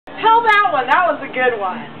tell that one. That was a good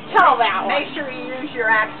one. Tell that one. Make sure you use your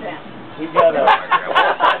accent. We got a...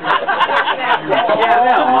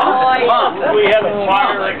 We have a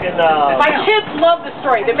fire in, My kids love the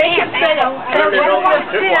story. They make us say it. Turn it over.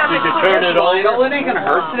 You can turn it over. It ain't gonna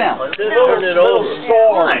hurt them. Turn it over.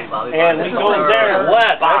 Storm. And we go in there and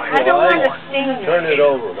wet. I don't want to sting you. Turn it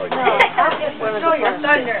over like that. Show your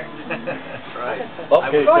thunder.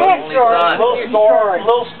 Okay, Go ahead, George.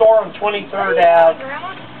 Little store on 23rd Ave,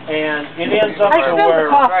 and it ends up to where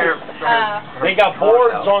they got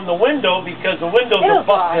boards on the window because the windows are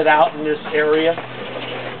busted out in this area.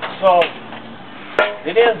 So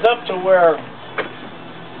it ends up to where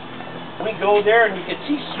we go there and you can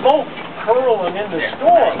see smoke curling in the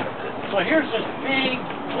store. So here's this big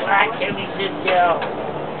black heavy sit down.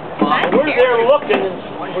 We're there looking and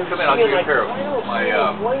we're seeing like a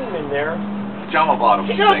flame in there. Jama bottom.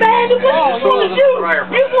 You know, man, what are you going to do?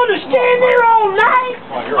 You're going to stand there all night?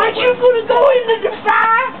 Aren't you going to go into the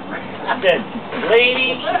fire? I said,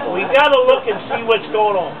 lady, we got to look and see what's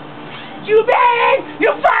going on. You man,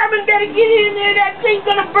 your fireman better get in there. That thing's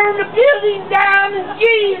going to burn the building down and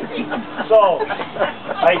geez. So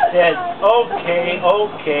I said, okay,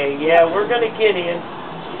 yeah, we're going to get in.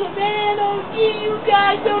 She said, man, oh gee, you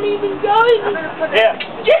guys don't even go in. Yeah,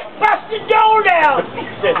 just bust the door down. He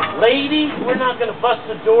said, lady, we're not going to bust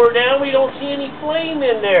the door down. We don't see any flame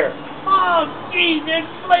in there. Oh, gee, that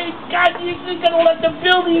flame, God, you're going to let the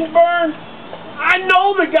building burn? I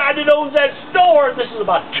know the guy that owns that store. This is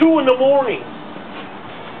about 2 in the morning.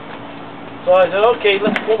 So I said, okay,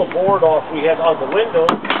 let's pull the board off we have on the window.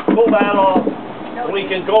 Pull that off. We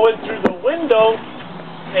can go in through the window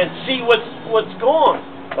and see what's gone.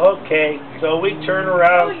 Okay, so we turn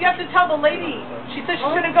around. Oh, you have to tell the lady. She says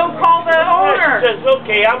she's going to go call the owner. She says,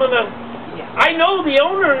 okay, I know the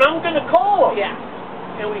owner and I'm going to call him. Yeah.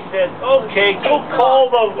 And we said, okay, go call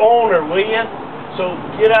the owner, will you? So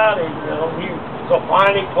get out and, so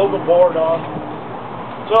finally pull the board off.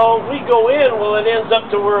 So we go in, well it ends up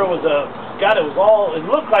to where it was it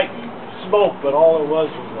looked like smoke, but all it was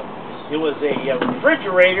a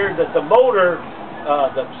refrigerator that the motor,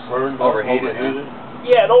 overheated.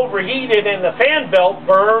 Yeah, it overheated and the fan belt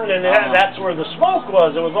burned, and that's where the smoke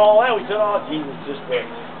was. It was all that. We said, oh, Jesus, just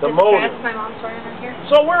the motor. That's my mom's wearing right here.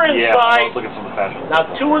 So we're inside. Yeah, look at some of the fashion. Now,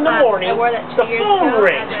 2 in the morning, I wore that the 2 years phone ago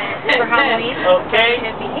rings. for Halloween. Okay?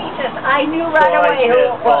 He says, I knew right So away who I said,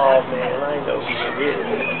 it was. oh, man, I know who it is.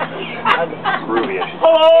 Groovy.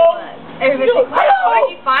 Hello? Everybody says,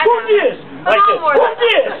 where'd you find Who's that? this? I said, who's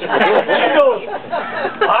this? She goes,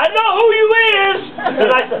 I know who you is. And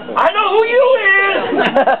I said, I know who you is.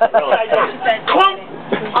 I go, clunk.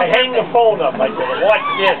 I hang the phone up. I said, watch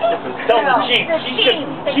this. Tell the chief.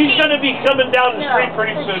 She's going to be coming down the street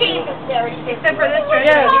pretty soon. Except for this right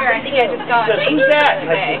here. I think I just got She says, who's that?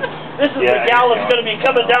 And I said, this is the gal that's going to be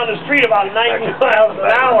coming down the street about 90 miles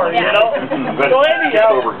an hour, you know? So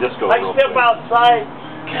anyhow, I step outside.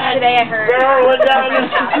 Today I heard. Barreling down the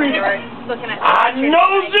street. I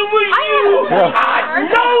knows it was you. I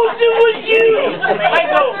knows it was you. I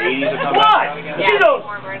go, what? She goes,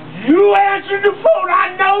 you answered the phone.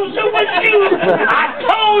 I knows it was you. I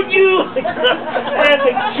told you. And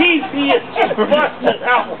the chief, he is just busted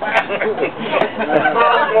out laughing.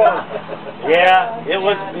 Yeah, it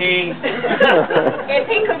was me. If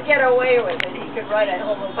he could get away with it, he could write a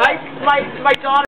whole book. My daughter.